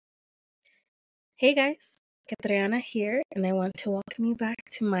Hey guys, Katriana here, and I want to welcome you back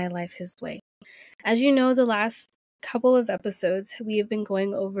to My Life His Way. As you know, the last couple of episodes, we have been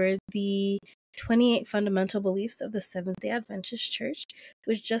going over the 28 fundamental beliefs of the Seventh-day Adventist Church,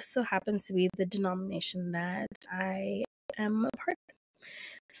 which just so happens to be the denomination that I am a part of.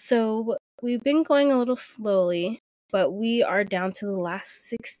 So we've been going a little slowly, but we are down to the last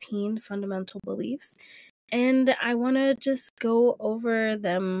 16 fundamental beliefs, and I want to just go over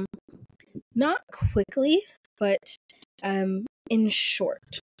them not quickly, but in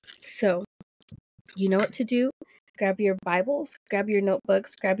short. So, you know what to do. Grab your Bibles, grab your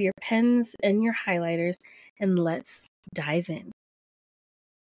notebooks, grab your pens and your highlighters, and let's dive in.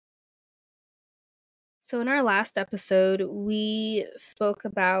 So, in our last episode, we spoke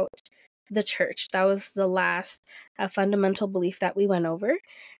about the church. That was the last fundamental belief that we went over.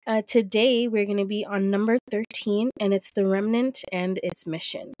 Today, we're going to be on number 13, and it's the remnant and its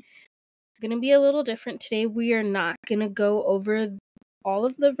mission. Going to be a little different today. We are not going to go over all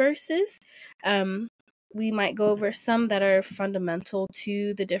of the verses. We might go over some that are fundamental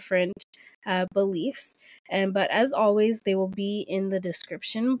to the different beliefs. But as always, they will be in the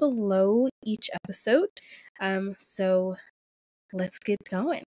description below each episode. So let's get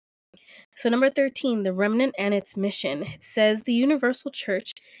going. So number 13, the remnant and its mission. It says the universal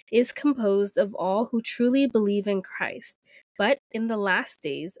church is composed of all who truly believe in Christ. But in the last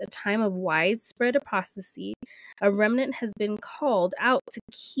days, a time of widespread apostasy, a remnant has been called out to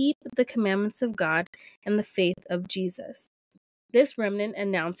keep the commandments of God and the faith of Jesus. This remnant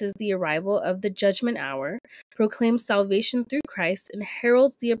announces the arrival of the judgment hour, proclaims salvation through Christ, and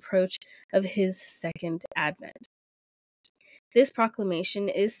heralds the approach of his second advent. This proclamation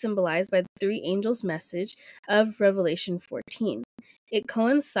is symbolized by the three angels' message of Revelation 14. It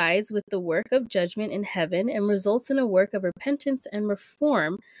coincides with the work of judgment in heaven and results in a work of repentance and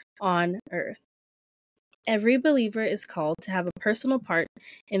reform on earth. Every believer is called to have a personal part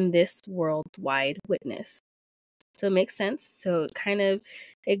in this worldwide witness. So it makes sense. So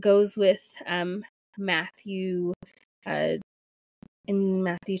it goes with Matthew, in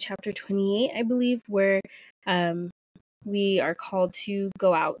Matthew chapter 28, I believe, where we are called to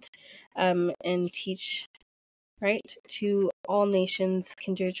go out and teach, right, to all nations,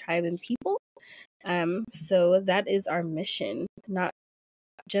 kindred, tribe, and people. So that is our mission, not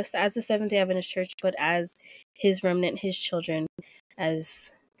just as the Seventh-day Adventist Church, but as his remnant, his children,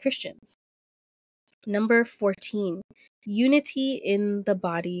 as Christians. Number 14, unity in the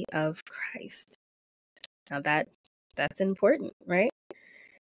body of Christ. Now that's important, right?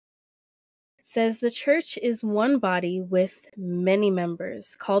 Says the church is one body with many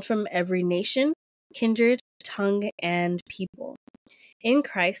members, called from every nation, kindred, tongue, and people. In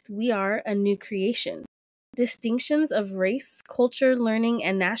Christ, we are a new creation. Distinctions of race, culture, learning,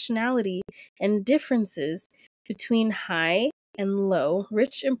 and nationality, and differences between high and low,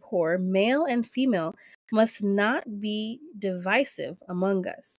 rich and poor, male and female, must not be divisive among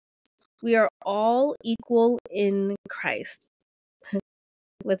us. We are all equal in Christ.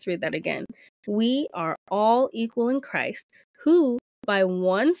 Let's read that again. We are all equal in Christ, who, by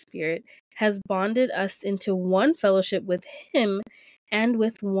one Spirit, has bonded us into one fellowship with Him and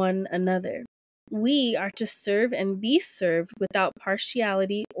with one another. We are to serve and be served without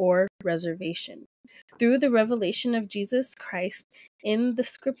partiality or reservation. Through the revelation of Jesus Christ in the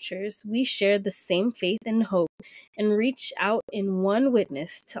Scriptures, we share the same faith and hope and reach out in one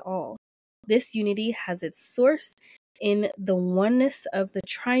witness to all. This unity has its source in the oneness of the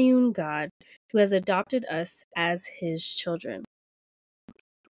triune God who has adopted us as his children.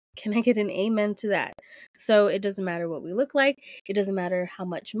 Can I get an amen to that? So it doesn't matter what we look like. It doesn't matter how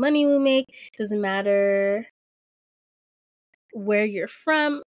much money we make. It doesn't matter where you're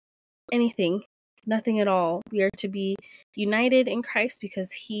from, anything, nothing at all. We are to be united in Christ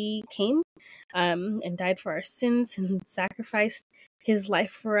because he came and died for our sins and sacrificed his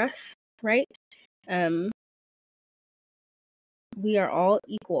life for us, right? We are all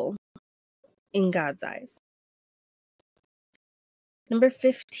equal in God's eyes. Number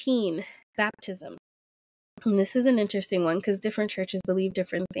 15, baptism. And this is an interesting one because different churches believe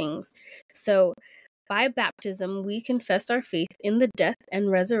different things. So, by baptism, we confess our faith in the death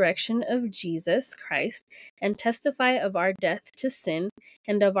and resurrection of Jesus Christ and testify of our death to sin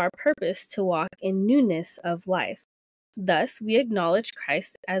and of our purpose to walk in newness of life. Thus, we acknowledge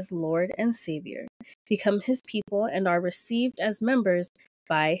Christ as Lord and Savior, become his people, and are received as members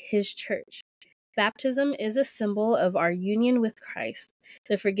by his church. Baptism is a symbol of our union with Christ,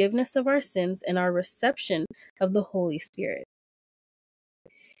 the forgiveness of our sins, and our reception of the Holy Spirit.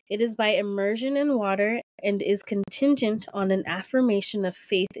 It is by immersion in water and is contingent on an affirmation of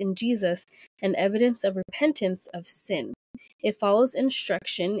faith in Jesus and evidence of repentance of sin. It follows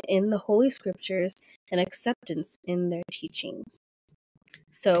instruction in the Holy Scriptures and acceptance in their teachings.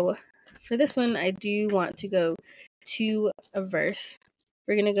 So for this one, I do want to go to a verse.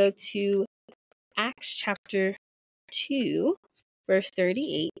 We're going to go to Acts chapter 2, verse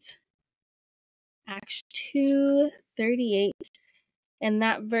 38. Acts 2:38. And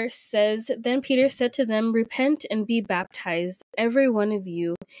that verse says, "Then Peter said to them, Repent and be baptized, every one of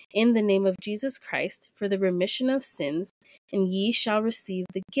you, in the name of Jesus Christ, for the remission of sins, and ye shall receive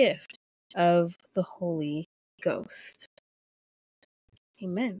the gift of the Holy Ghost."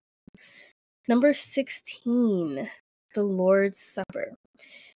 Amen. Number 16, the Lord's Supper.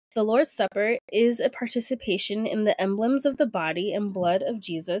 The Lord's Supper is a participation in the emblems of the body and blood of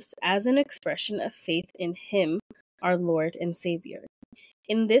Jesus as an expression of faith in Him, our Lord and Savior.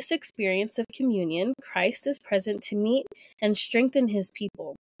 In this experience of communion, Christ is present to meet and strengthen His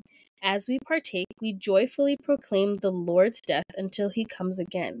people. As we partake, we joyfully proclaim the Lord's death until He comes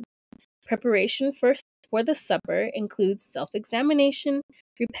again. Preparation for the supper includes self-examination,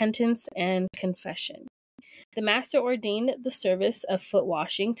 repentance, and confession. The Master ordained the service of foot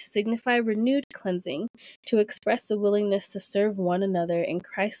washing to signify renewed cleansing, to express a willingness to serve one another in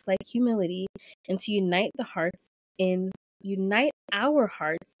Christ-like humility, and to unite our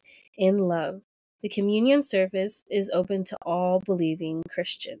hearts in love. The communion service is open to all believing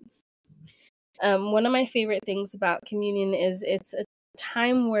Christians. One of my favorite things about communion is it's a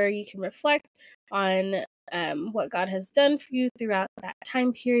time where you can reflect on what God has done for you throughout that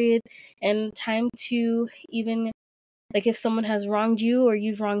time period, and time to even, like, if someone has wronged you or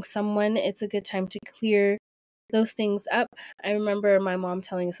you've wronged someone, it's a good time to clear those things up. I remember my mom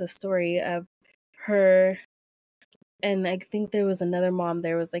telling us a story of her, and I think there was another mom,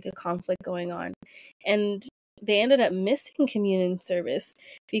 there was like a conflict going on, and they ended up missing communion service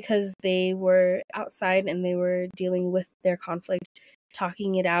because they were outside and they were dealing with their conflict,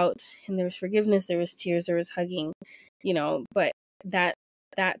 talking it out, and there was forgiveness, there was tears, there was hugging, but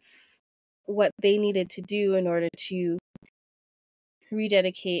that's what they needed to do in order to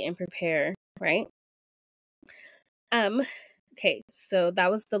rededicate and prepare, right? Okay, so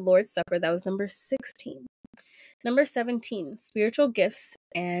that was the Lord's Supper. That was number 16. Number 17, spiritual gifts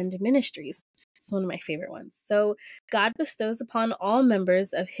and ministries. It's one of my favorite ones. So God bestows upon all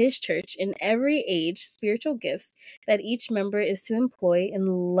members of His church in every age spiritual gifts that each member is to employ in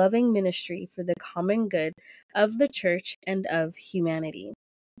loving ministry for the common good of the church and of humanity.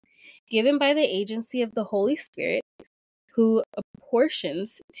 Given by the agency of the Holy Spirit, who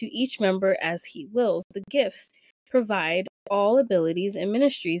apportions to each member as He wills, the gifts provide all abilities and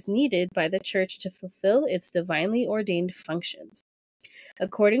ministries needed by the church to fulfill its divinely ordained functions.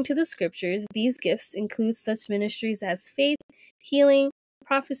 According to the Scriptures, these gifts include such ministries as faith, healing,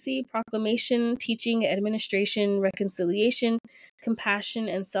 prophecy, proclamation, teaching, administration, reconciliation, compassion,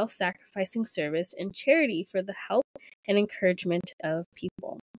 and self-sacrificing service, and charity for the help and encouragement of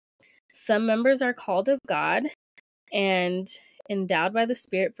people. Some members are called of God and endowed by the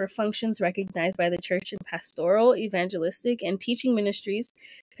Spirit for functions recognized by the church in pastoral, evangelistic, and teaching ministries,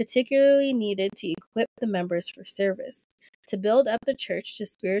 particularly needed to equip the members for service, to build up the church to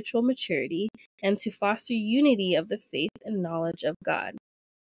spiritual maturity, and to foster unity of the faith and knowledge of God.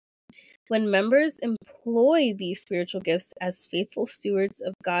 When members employ these spiritual gifts as faithful stewards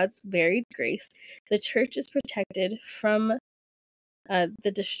of God's varied grace, the church is protected from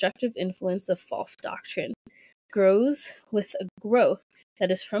the destructive influence of false doctrine, grows with a growth that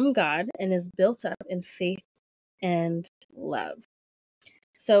is from God, and is built up in faith and love.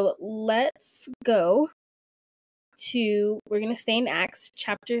 So let's go we're going to stay in Acts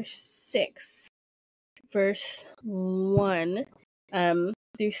chapter 6, verse 1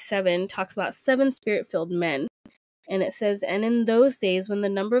 through 7, talks about 7 spirit-filled men. And it says, "And in those days, when the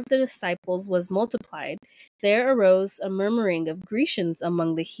number of the disciples was multiplied, there arose a murmuring of Grecians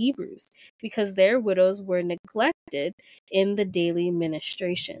among the Hebrews, because their widows were neglected in the daily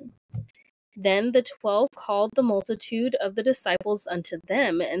ministration. Then the 12 called the multitude of the disciples unto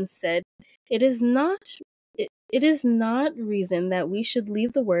them, and said, It is not reason that we should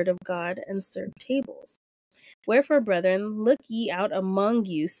leave the word of God and serve tables. Wherefore, brethren, look ye out among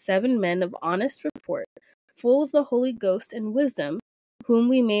you 7 men of honest report, full of the Holy Ghost and wisdom, whom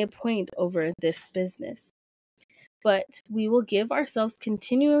we may appoint over this business. But we will give ourselves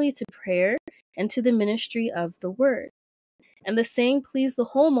continually to prayer and to the ministry of the word. And the saying pleased the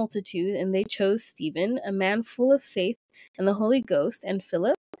whole multitude, and they chose Stephen, a man full of faith and the Holy Ghost, and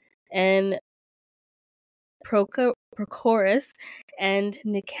Philip, and Prochorus, and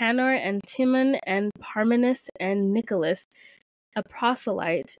Nicanor, and Timon, and Parmenas, and Nicholas, a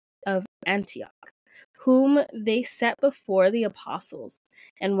proselyte of Antioch, whom they set before the apostles.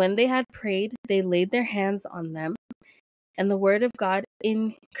 And when they had prayed, they laid their hands on them, and the word of God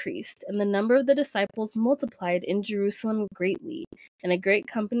increased, and the number of the disciples multiplied in Jerusalem greatly, and a great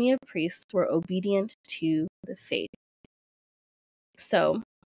company of priests were obedient to the faith. So,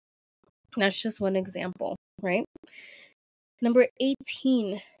 that's just one example, right? Number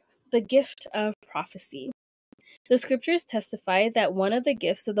 18, the gift of prophecy. The scriptures testify that one of the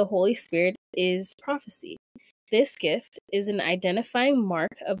gifts of the Holy Spirit is prophecy. This gift is an identifying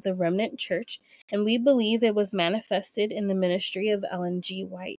mark of the remnant church, and we believe it was manifested in the ministry of Ellen G.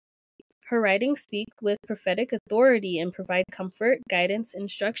 White. Her writings speak with prophetic authority and provide comfort, guidance,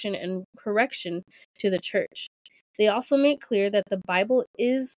 instruction, and correction to the church. They also make clear that the Bible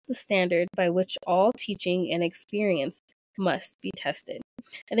is the standard by which all teaching and experience must be tested.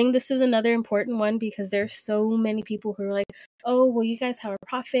 I think this is another important one because there's so many people who are like, oh, well, you guys have a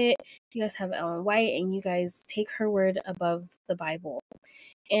prophet, you guys have Ellen White, and you guys take her word above the Bible.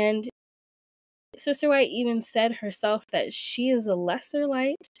 And Sister White even said herself that she is a lesser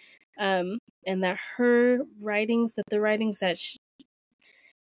light, and that her writings, that the writings that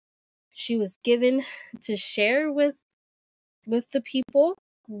she was given to share with the people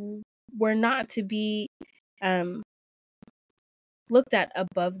were not to be looked at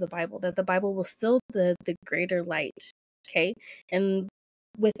above the Bible, that the Bible was still the greater light, okay? And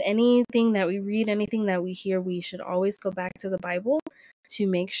with anything that we read, anything that we hear, we should always go back to the Bible to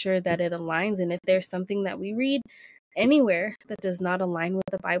make sure that it aligns. And if there's something that we read anywhere that does not align with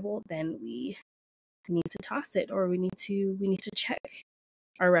the Bible, then we need to toss it, or we need to check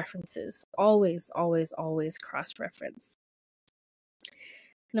our references. Always, always, always cross-reference.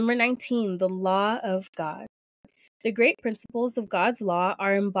 Number 19, the law of God. The great principles of God's law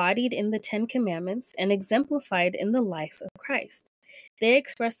are embodied in the Ten Commandments and exemplified in the life of Christ. They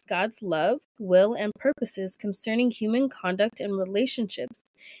express God's love, will, and purposes concerning human conduct and relationships,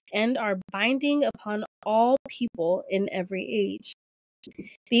 and are binding upon all people in every age.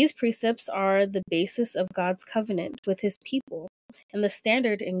 These precepts are the basis of God's covenant with his people and the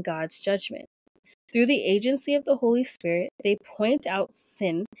standard in God's judgment. Through the agency of the Holy Spirit, they point out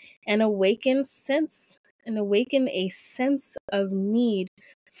sin and awaken a sense of need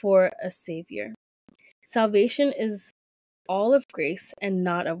for a Savior. Salvation is all of grace and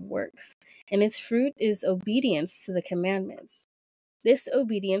not of works, and its fruit is obedience to the commandments. This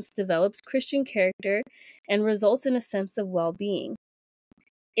obedience develops Christian character and results in a sense of well-being.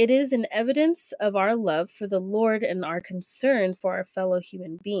 It is an evidence of our love for the Lord and our concern for our fellow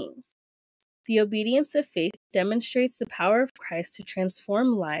human beings. The obedience of faith demonstrates the power of Christ to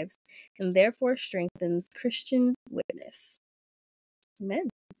transform lives and therefore strengthens Christian witness. Amen.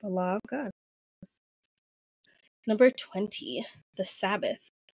 The law of God. Number 20, the Sabbath.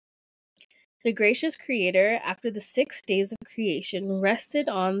 The gracious Creator, after the 6 days of creation, rested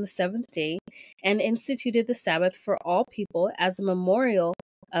on the seventh day and instituted the Sabbath for all people as a memorial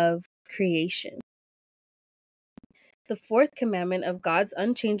of creation. The fourth commandment of God's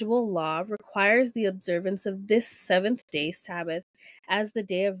unchangeable law requires the observance of this seventh-day Sabbath as the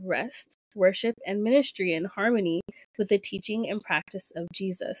day of rest, worship, and ministry in harmony with the teaching and practice of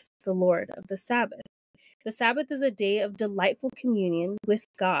Jesus, the Lord of the Sabbath. The Sabbath is a day of delightful communion with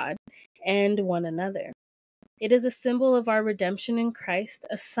God and one another. It is a symbol of our redemption in Christ,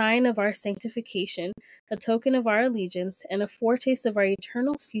 a sign of our sanctification, a token of our allegiance, and a foretaste of our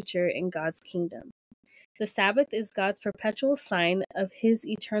eternal future in God's kingdom. The Sabbath is God's perpetual sign of his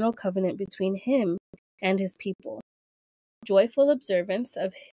eternal covenant between him and his people. Joyful observance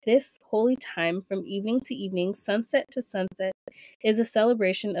of this holy time from evening to evening, sunset to sunset, is a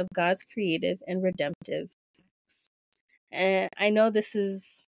celebration of God's creative and redemptive acts. And I know this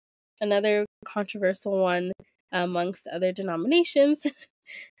is another controversial one amongst other denominations,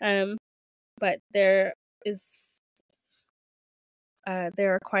 but there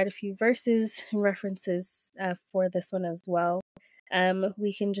are quite a few verses and references for this one as well.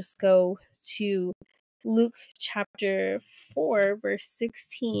 We can just go to Luke chapter 4, verse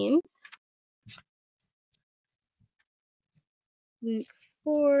 16. Luke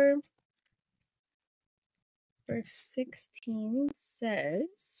 4, verse 16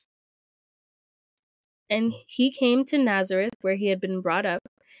 says, "And he came to Nazareth, where he had been brought up,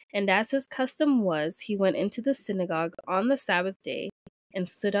 and as his custom was, he went into the synagogue on the Sabbath day and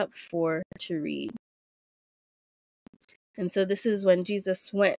stood up to read." And so this is when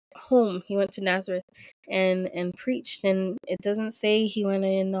Jesus went home. He went to Nazareth and preached. And it doesn't say he went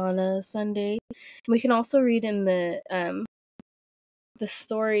in on a Sunday. We can also read in the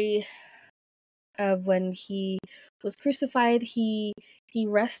story of when he was crucified. He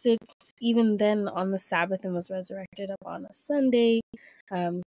rested even then on the Sabbath and was resurrected up on a Sunday.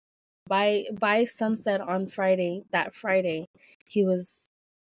 By sunset on that Friday, he was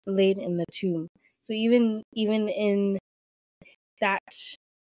laid in the tomb. So even in that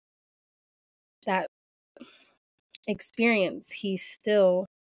experience, he still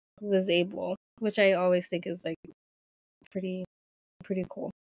was able, which I always think is like pretty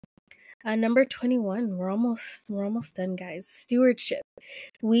cool. Number 21, we're almost done, guys. Stewardship.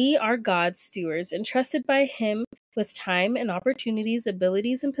 We are God's stewards, entrusted by Him with time and opportunities,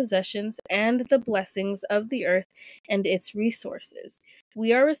 abilities and possessions, and the blessings of the earth and its resources.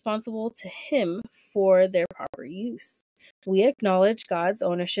 We are responsible to Him for their proper use. We acknowledge God's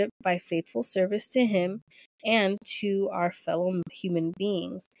ownership by faithful service to Him and to our fellow human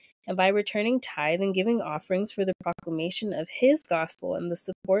beings, and by returning tithe and giving offerings for the proclamation of His gospel and the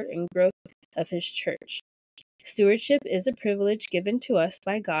support and growth of His church. Stewardship is a privilege given to us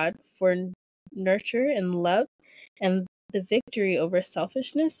by God for nurture and love and the victory over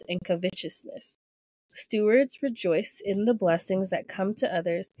selfishness and covetousness. Stewards rejoice in the blessings that come to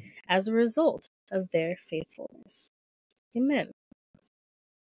others as a result of their faithfulness. Amen.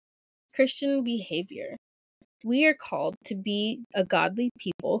 Christian behavior. We are called to be a godly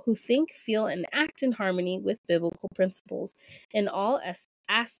people who think, feel, and act in harmony with biblical principles in all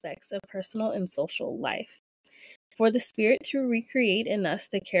aspects of personal and social life. For the Spirit to recreate in us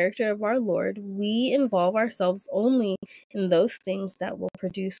the character of our Lord, we involve ourselves only in those things that will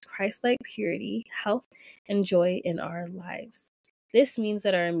produce Christ-like purity, health, and joy in our lives. This means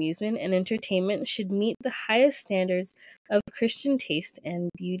that our amusement and entertainment should meet the highest standards of Christian taste and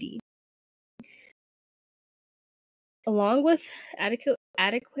beauty. Along with adequate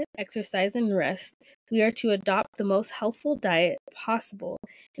exercise and rest, we are to adopt the most healthful diet possible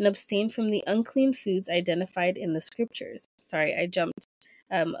and abstain from the unclean foods identified in the scriptures. Sorry, I jumped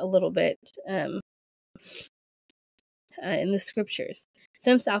a little bit in the scriptures.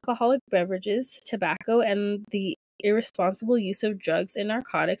 Since alcoholic beverages, tobacco, and the irresponsible use of drugs and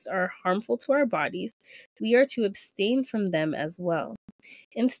narcotics are harmful to our bodies, we are to abstain from them as well.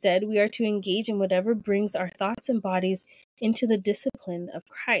 Instead, we are to engage in whatever brings our thoughts and bodies into the discipline of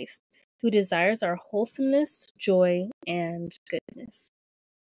Christ, who desires our wholesomeness, joy, and goodness.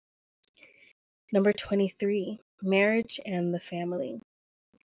 Number 23, marriage and the family.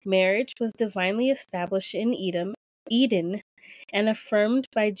 Marriage was divinely established in Eden and affirmed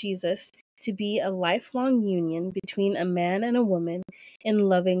by Jesus to be a lifelong union between a man and a woman in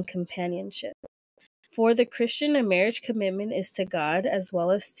loving companionship. For the Christian, a marriage commitment is to God as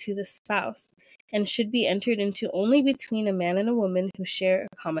well as to the spouse, and should be entered into only between a man and a woman who share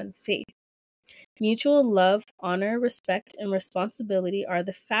a common faith. Mutual love, honor, respect, and responsibility are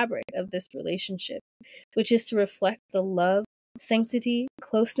the fabric of this relationship, which is to reflect the love, sanctity,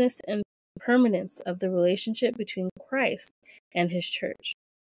 closeness, and permanence of the relationship between Christ and His church.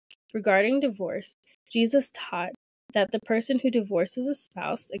 Regarding divorce, Jesus taught that the person who divorces a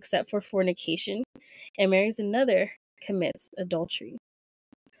spouse, except for fornication, and marries another, commits adultery.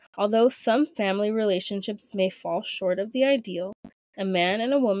 Although some family relationships may fall short of the ideal, a man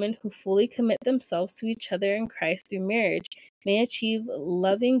and a woman who fully commit themselves to each other in Christ through marriage may achieve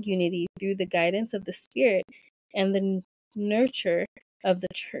loving unity through the guidance of the Spirit and the nurture of the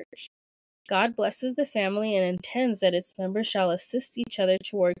church. God blesses the family and intends that its members shall assist each other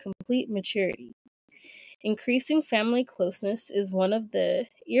toward complete maturity. Increasing family closeness is one of the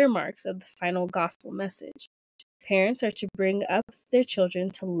earmarks of the final gospel message. Parents are to bring up their children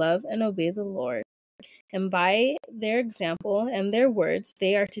to love and obey the Lord, and by their example and their words,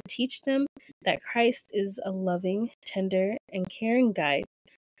 they are to teach them that Christ is a loving, tender, and caring guide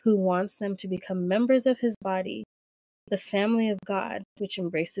who wants them to become members of His body, the family of God, which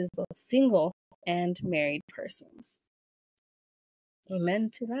embraces both single and married persons. Amen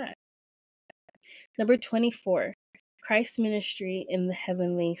to that. Number 24, Christ's ministry in the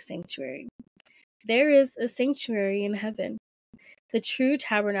heavenly sanctuary. There is a sanctuary in heaven, the true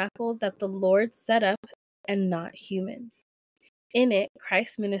tabernacle that the Lord set up and not humans. In it,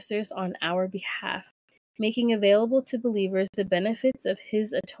 Christ ministers on our behalf, making available to believers the benefits of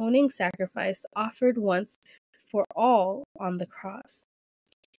His atoning sacrifice offered once for all on the cross.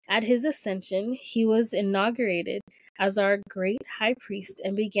 At His ascension, He was inaugurated as our great high priest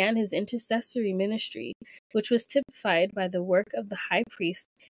and began His intercessory ministry, which was typified by the work of the high priest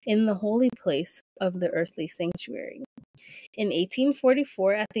in the holy place of the earthly sanctuary. In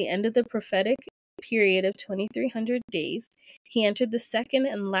 1844, at the end of the prophetic period of 2,300 days, he entered the second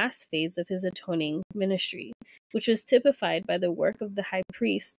and last phase of his atoning ministry, which was typified by the work of the high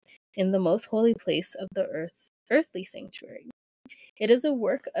priest in the most holy place of the earthly sanctuary. It is a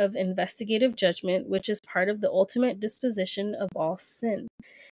work of investigative judgment, which is part of the ultimate disposition of all sin,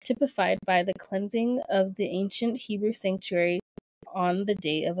 typified by the cleansing of the ancient Hebrew sanctuary on the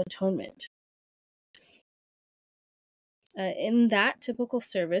Day of Atonement. In that typical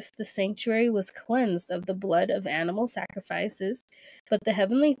service, the sanctuary was cleansed of the blood of animal sacrifices, but the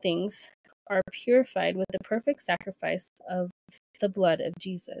heavenly things are purified with the perfect sacrifice of the blood of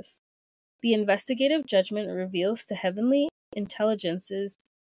Jesus. The investigative judgment reveals to heavenly intelligences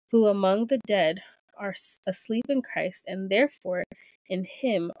who among the dead are asleep in Christ and therefore in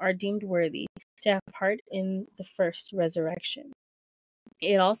him are deemed worthy to have part in the first resurrection.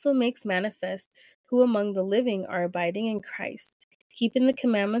 It also makes manifest who among the living are abiding in Christ, keeping the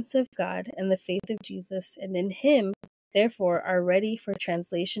commandments of God and the faith of Jesus, and in him, therefore, are ready for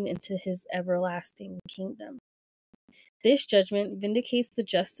translation into his everlasting kingdom. This judgment vindicates the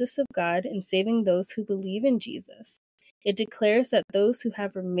justice of God in saving those who believe in Jesus. It declares that those who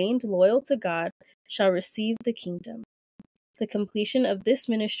have remained loyal to God shall receive the kingdom. The completion of this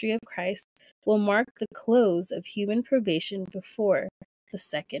ministry of Christ will mark the close of human probation before the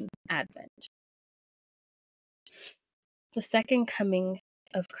second advent. The second coming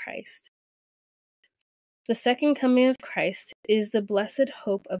of Christ. The second coming of Christ is the blessed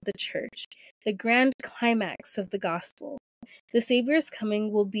hope of the church, the grand climax of the gospel. The Savior's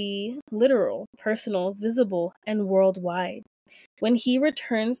coming will be literal, personal, visible, and worldwide. When he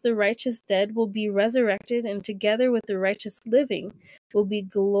returns, the righteous dead will be resurrected, and together with the righteous living will be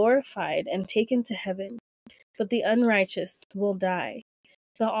glorified and taken to heaven. But the unrighteous will die.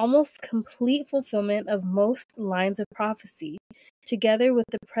 The almost complete fulfillment of most lines of prophecy, together with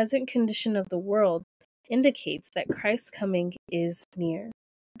the present condition of the world, indicates that Christ's coming is near.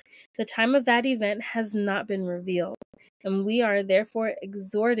 The time of that event has not been revealed, and we are therefore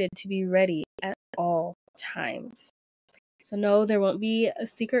exhorted to be ready at all times. So no, there won't be a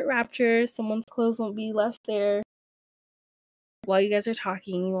secret rapture. Someone's clothes won't be left there while you guys are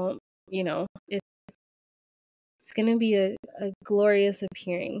talking. You won't, it's going to be a glorious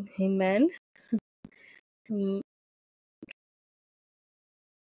appearing. Amen.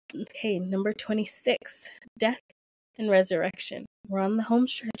 Okay, number 26, death and resurrection. We're on the home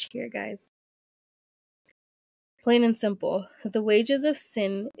stretch here, guys. Plain and simple, the wages of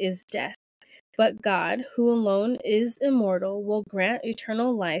sin is death, but God, who alone is immortal, will grant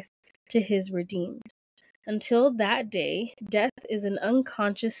eternal life to his redeemed. Until that day, death is an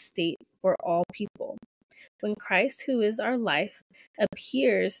unconscious state for all people. When Christ, who is our life,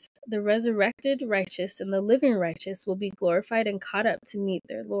 appears, the resurrected righteous and the living righteous will be glorified and caught up to meet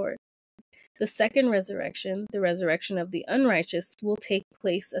their Lord. The second resurrection, the resurrection of the unrighteous, will take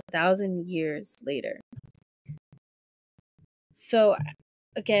place 1,000 years later. So,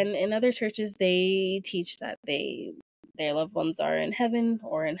 again, in other churches, they teach that their loved ones are in heaven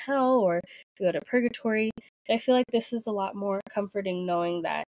or in hell or go to purgatory. But I feel like this is a lot more comforting knowing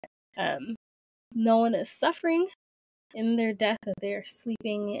that no one is suffering in their death, that they are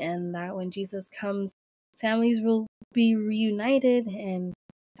sleeping, and that when Jesus comes, families will be reunited, and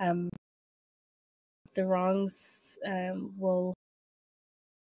the wrongs will,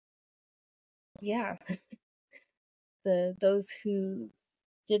 those who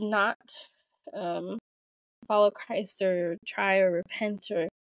did not follow Christ or try or repent or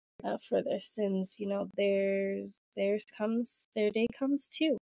for their sins, their day comes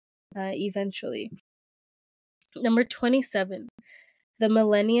too, eventually. Number 27, the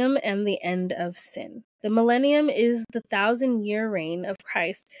millennium and the end of sin. The millennium is the 1,000-year reign of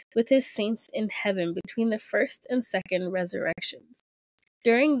Christ with his saints in heaven between the first and second resurrections.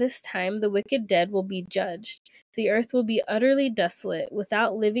 During this time, the wicked dead will be judged. The earth will be utterly desolate,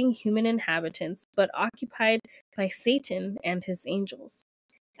 without living human inhabitants, but occupied by Satan and his angels.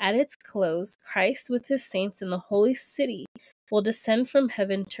 At its close, Christ with his saints in the holy city will descend from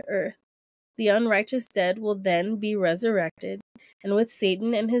heaven to earth. The unrighteous dead will then be resurrected, and with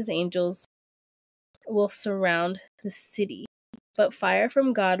Satan and his angels will surround the city. But fire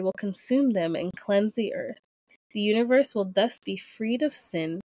from God will consume them and cleanse the earth. The universe will thus be freed of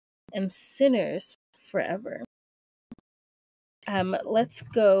sin and sinners forever. Let's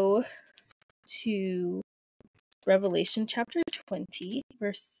go to Revelation chapter 20,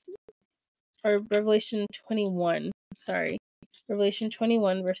 Revelation 21, Revelation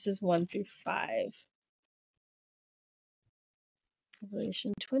 21, verses 1 through 5.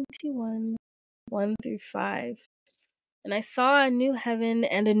 Revelation 21, 1 through 5. And I saw a new heaven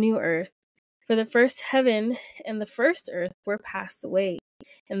and a new earth, for the first heaven and the first earth were passed away,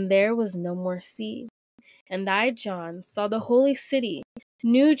 and there was no more sea. And I, John, saw the holy city,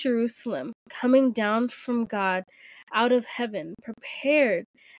 New Jerusalem, coming down from God out of heaven, prepared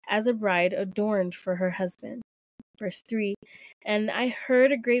as a bride adorned for her husband. Verse 3. And I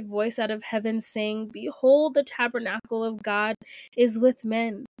heard a great voice out of heaven saying, Behold, the tabernacle of God is with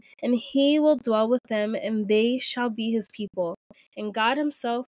men, and he will dwell with them, and they shall be his people. And God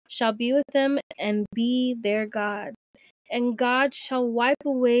himself shall be with them and be their God. And God shall wipe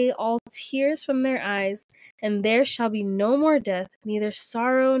away all tears from their eyes, and there shall be no more death, neither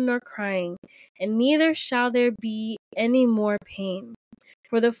sorrow nor crying, and neither shall there be any more pain,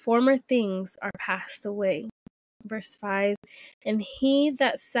 for the former things are passed away. Verse 5. And he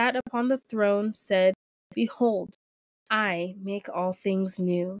that sat upon the throne said, Behold, I make all things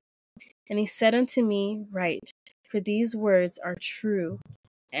new. And he said unto me, Write, for these words are true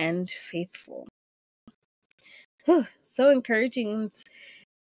and faithful. Whew, so encouraging. It's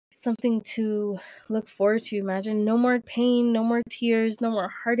something to look forward to. Imagine no more pain, no more tears, no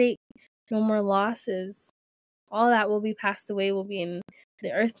more heartache, no more losses. All that will be passed away, will be in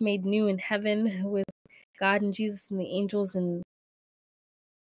the earth made new in heaven with God and Jesus and the angels, and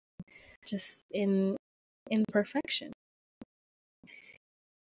just in perfection.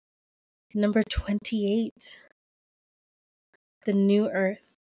 Number 28, the new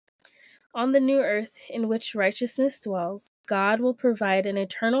earth. On the new earth in which righteousness dwells, God will provide an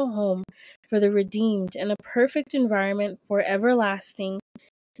eternal home for the redeemed and a perfect environment for everlasting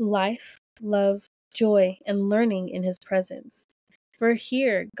life, love, joy, and learning in his presence. For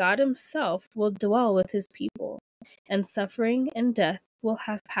here, God himself will dwell with his people, and suffering and death will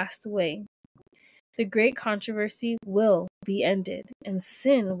have passed away. The great controversy will be ended, and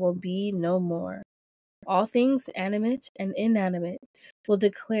sin will be no more. All things animate and inanimate will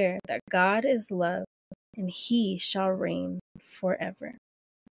declare that God is love, and he shall reign forever.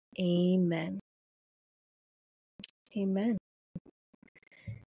 Amen. Amen.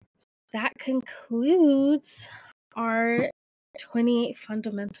 That concludes our 28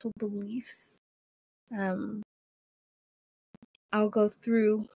 fundamental beliefs. I'll go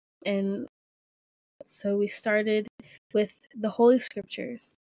through, and so we started with the Holy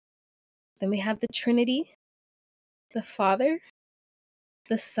Scriptures. Then we have the Trinity, the Father,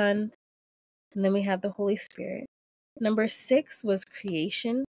 the Son, and then we have the Holy Spirit. Number 6 was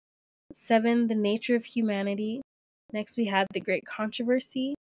creation. 7, the nature of humanity. Next we had the great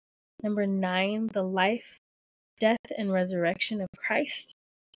controversy. Number 9, the life, death, and resurrection of Christ.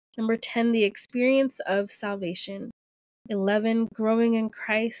 Number 10, the experience of salvation. 11, growing in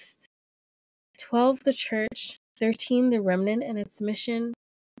Christ. 12, the church. 13, the remnant and its mission.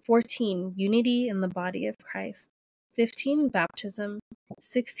 14, unity in the body of Christ. 15, baptism.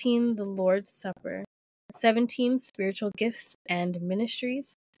 16, the Lord's Supper. 17, spiritual gifts and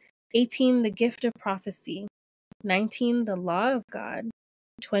ministries. 18, the gift of prophecy. 19, the law of God.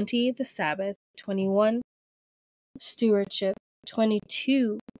 20, the Sabbath. 21, stewardship.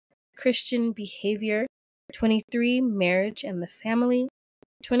 22, Christian behavior. 23, marriage and the family.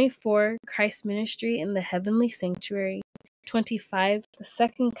 24, Christ's ministry in the heavenly sanctuary. 25, the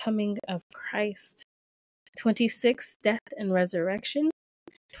second coming of Christ. 26, death and resurrection.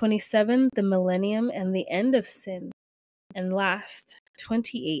 27, the millennium and the end of sin. And last,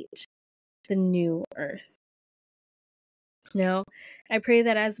 28, the new earth. Now, I pray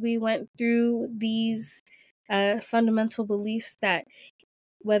that as we went through these fundamental beliefs, that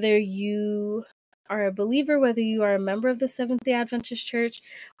whether you are a believer, whether you are a member of the Seventh-day Adventist Church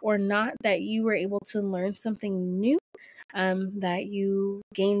or not, that you were able to learn something new, that you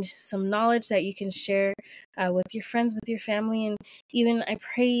gained some knowledge that you can share with your friends, with your family, and even I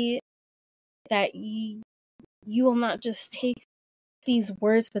pray that you will not just take these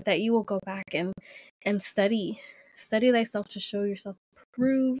words, but that you will go back and study thyself to show yourself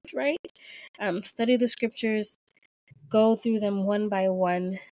approved, right? Study the scriptures, go through them one by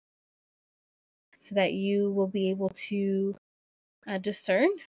one, so that you will be able to have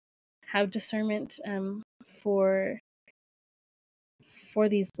discernment for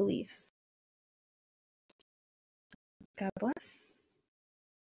these beliefs. God bless,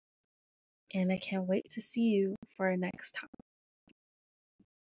 and I can't wait to see you for our next topic.